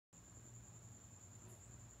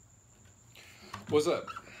What's up?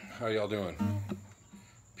 How y'all doing?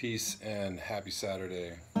 Peace and happy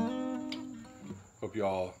Saturday. Hope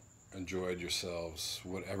y'all enjoyed yourselves,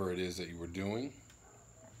 whatever it is that you were doing.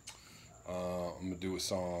 I'm gonna do a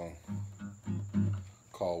song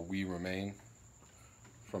called We Remain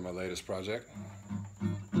from my latest project.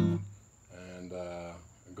 And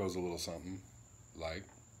it goes a little something like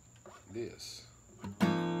this.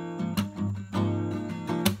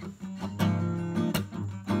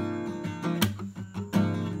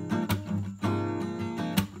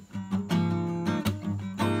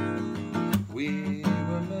 We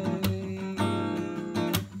remain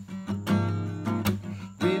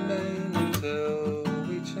until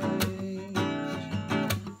we change.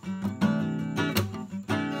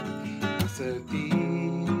 I said,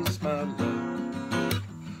 ease my love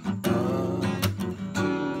unto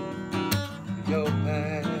your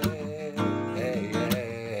path.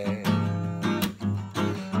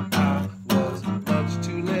 I was much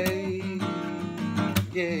too late,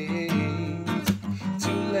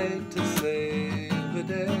 too late to save the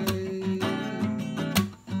day.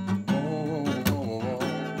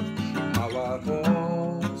 My white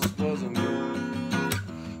horse was a mule,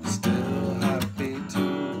 still happy to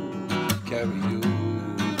carry you.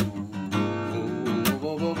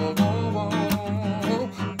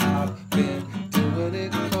 I've been doing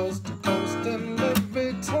it coast to coast, and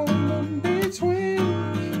every time I'm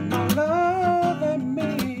between my love and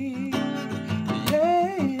me.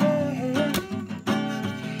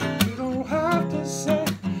 You don't have to say,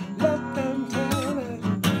 let them tell it,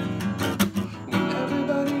 when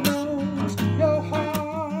everybody knows your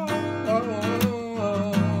heart,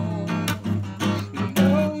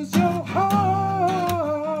 knows your heart.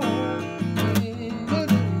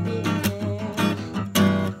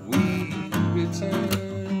 We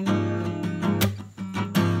return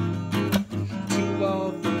to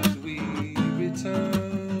all things, we return.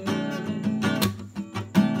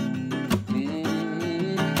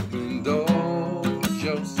 Indulge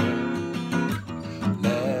yourself,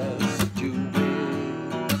 lest you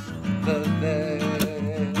miss the day.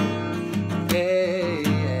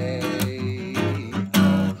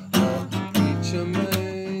 Preacher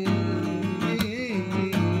man,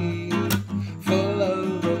 full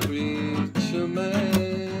of a preacher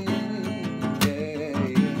man.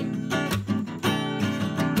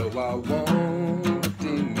 No, I won't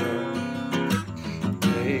deny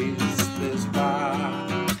race this by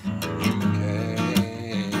you can.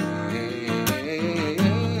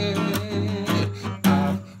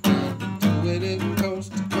 I've been doing it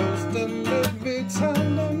coast to coast, and every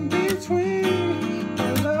time I'm between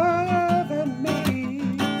my love and me.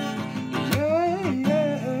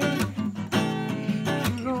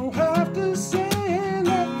 You don't have to say it,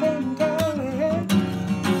 let them tell it,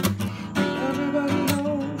 when everybody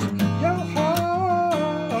knows your heart.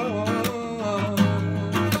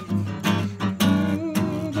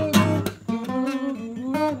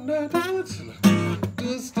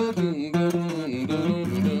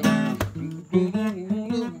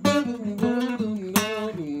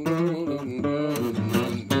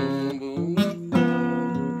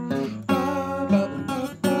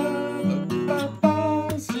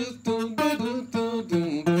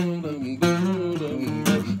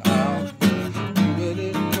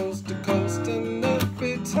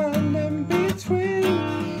 Time in between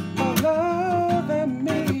my love and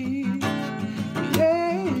me.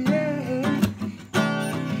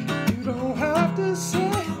 You don't have to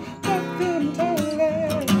say, let them tell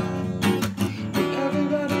it, when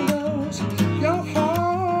everybody knows your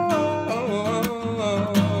heart,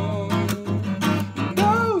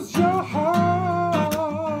 knows your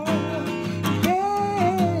heart.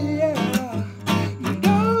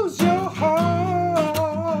 Knows your heart.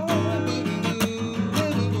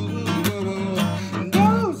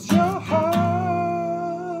 Knows your heart.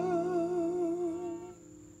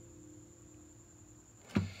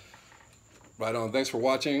 Right on. Thanks for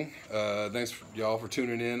watching. Thanks y'all for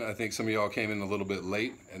tuning in. I think some of y'all came in a little bit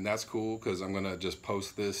late, and that's cool because I'm gonna just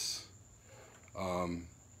post this.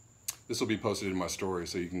 This will be posted in my story,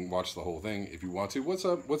 so you can watch the whole thing if you want to. What's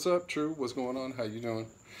up? What's up? True. What's going on? How you doing?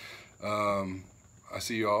 I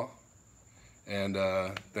see y'all, and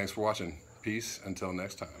thanks for watching. Peace until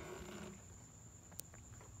next time.